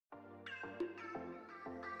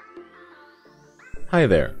Hi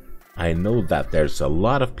there. I know that there's a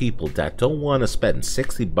lot of people that don't want to spend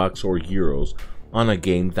 60 bucks or euros on a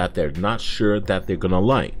game that they're not sure that they're gonna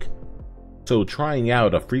like. So trying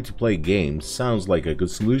out a free-to-play game sounds like a good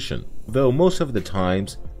solution. Though most of the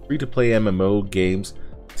times, free-to-play MMO games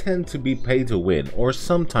tend to be pay to win or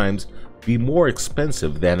sometimes be more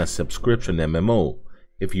expensive than a subscription MMO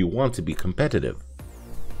if you want to be competitive.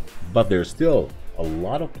 But there's still a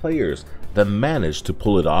lot of players that manage to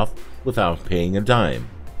pull it off without paying a dime.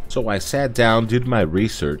 So I sat down, did my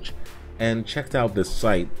research, and checked out this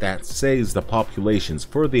site that saves the populations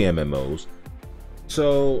for the MMOs.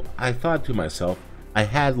 So I thought to myself, I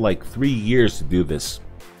had like 3 years to do this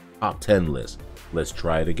top 10 list. Let's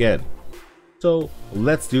try it again. So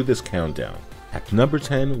let's do this countdown. At number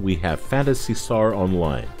 10 we have Phantasy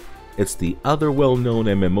Online. It's the other well-known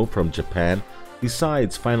MMO from Japan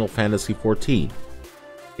besides Final Fantasy XIV.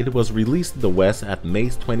 It was released in the West at May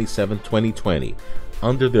 27, 2020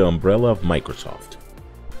 under the umbrella of Microsoft.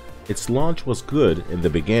 Its launch was good in the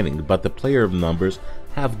beginning, but the player numbers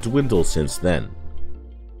have dwindled since then.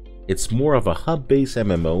 It's more of a hub-based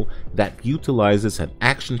MMO that utilizes an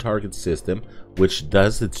action target system which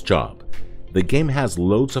does its job. The game has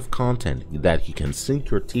loads of content that you can sink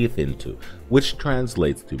your teeth into, which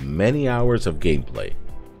translates to many hours of gameplay.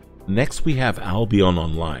 Next we have Albion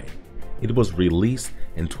Online. It was released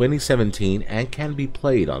in 2017 and can be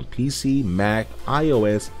played on PC, Mac,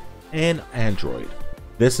 iOS, and Android.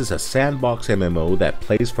 This is a sandbox MMO that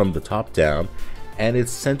plays from the top down, and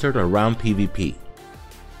it's centered around PvP.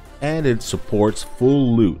 And it supports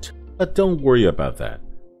full loot, but don't worry about that.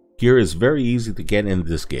 Gear is very easy to get in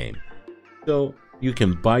this game, so you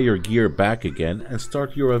can buy your gear back again and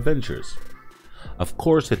start your adventures. Of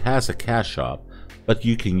course it has a cash shop, but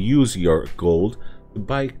you can use your gold to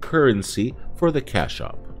buy currency for the cash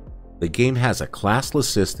shop. The game has a classless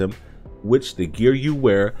system, which the gear you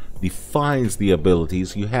wear defines the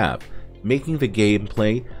abilities you have, making the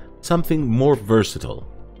gameplay something more versatile.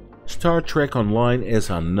 Star Trek Online is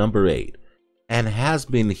on number 8 and has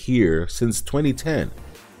been here since 2010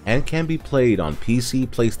 and can be played on PC,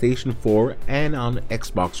 PlayStation 4, and on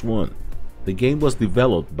Xbox One. The game was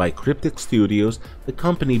developed by Cryptic Studios, the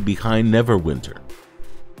company behind Neverwinter.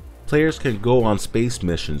 Players can go on space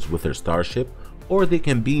missions with their starship, or they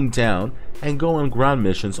can beam down and go on ground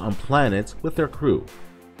missions on planets with their crew.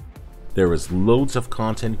 There is loads of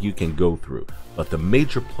content you can go through, but the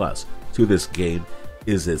major plus to this game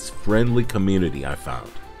is its friendly community I found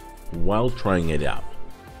while trying it out.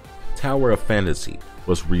 Tower of Fantasy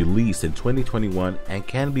was released in 2021 and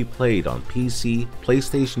can be played on PC,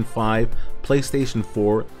 PlayStation 5, PlayStation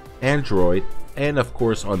 4, Android, and of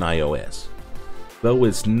course on iOS. Though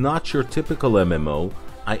it's not your typical MMO,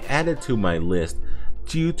 I added to my list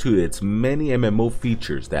due to its many MMO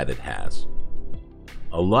features that it has.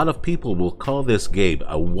 A lot of people will call this game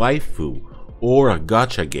a waifu or a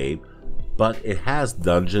gacha game, but it has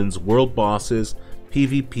dungeons, world bosses,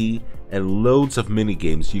 PvP, and loads of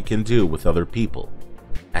minigames you can do with other people.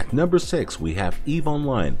 At number 6 we have EVE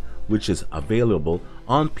Online, which is available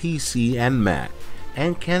on PC and Mac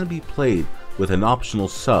and can be played with an optional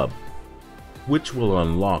sub, which will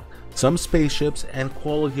unlock some spaceships and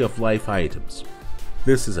quality of life items.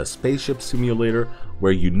 This is a spaceship simulator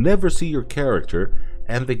where you never see your character,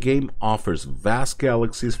 and the game offers vast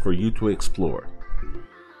galaxies for you to explore.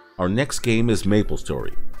 Our next game is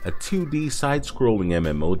MapleStory, a 2D side-scrolling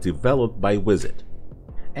MMO developed by Wizard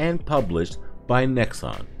and published by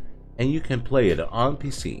Nexon, and you can play it on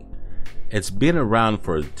PC. It's been around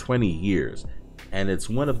for 20 years, and it's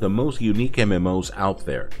one of the most unique MMOs out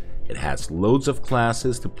there. It has loads of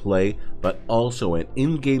classes to play, but also an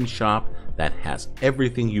in-game shop that has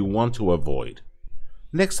everything you want to avoid.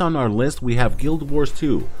 Next on our list we have Guild Wars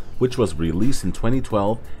 2, which was released in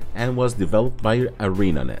 2012 and was developed by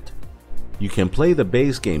ArenaNet. You can play the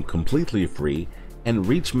base game completely free and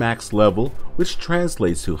reach max level, which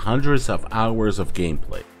translates to hundreds of hours of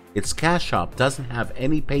gameplay. Its cash shop doesn't have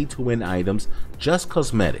any pay-to-win items, just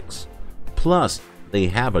cosmetics. Plus, they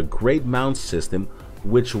have a great mount system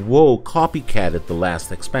which WoW copycatted the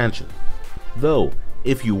last expansion. Though,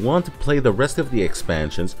 if you want to play the rest of the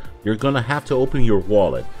expansions, you're gonna have to open your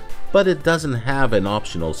wallet, but it doesn't have an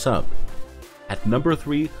optional sub. At number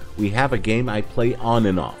 3, we have a game I play on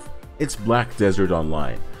and off. It's Black Desert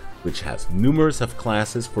Online, which has numerous of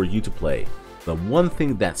classes for you to play. The one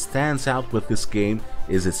thing that stands out with this game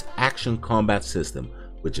is its action combat system,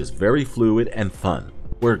 which is very fluid and fun,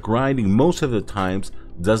 where grinding most of the times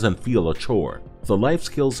doesn't feel a chore. The life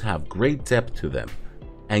skills have great depth to them,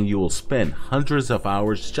 and you will spend hundreds of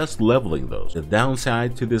hours just leveling those. The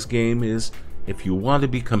downside to this game is if you want to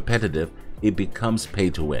be competitive it becomes pay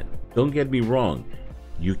to win. Don't get me wrong,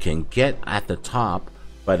 you can get at the top,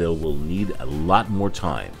 but it will need a lot more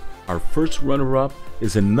time. Our first runner-up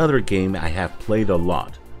is another game I have played a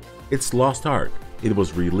lot. It's Lost Ark. It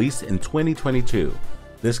was released in 2022.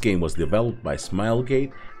 This game was developed by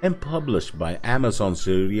Smilegate and published by Amazon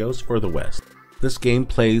Studios for the West. This game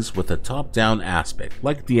plays with a top-down aspect,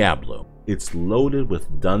 like Diablo. It's loaded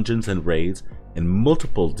with dungeons and raids and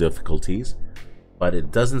multiple difficulties, but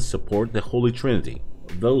it doesn't support the Holy Trinity,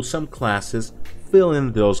 though some classes fill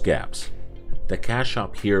in those gaps. The cash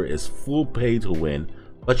shop here is full pay to win,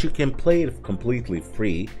 but you can play it completely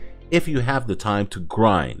free if you have the time to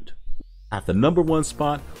grind. At the number 1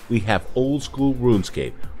 spot, we have Old School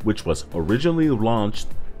Runescape, which was originally launched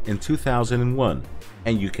in 2001,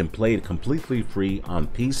 and you can play it completely free on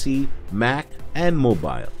PC, Mac, and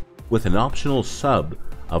mobile, with an optional sub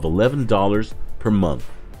of $11 per month.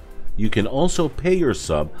 You can also pay your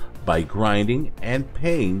sub by grinding and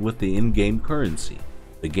paying with the in-game currency.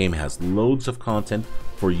 The game has loads of content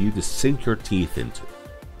for you to sink your teeth into.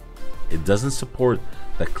 It doesn't support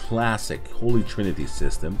the classic Holy Trinity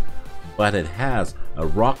system, but it has a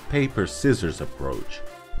rock, paper, scissors approach.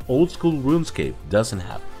 Old School Runescape doesn't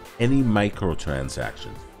have any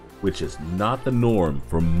microtransactions, which is not the norm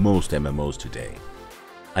for most MMOs today.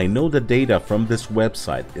 I know the data from this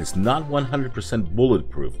website is not 100%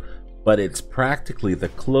 bulletproof, but it's practically the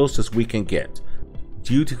closest we can get,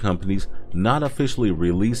 due to companies not officially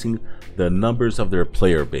releasing the numbers of their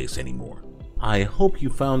player base anymore. I hope you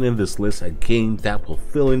found in this list a game that will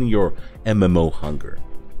fill in your MMO hunger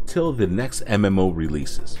till the next MMO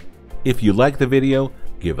releases. If you like the video,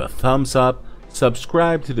 give a thumbs up,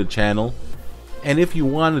 subscribe to the channel, and if you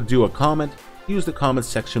want to do a comment, use the comment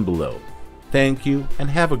section below. Thank you and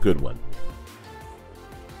have a good one.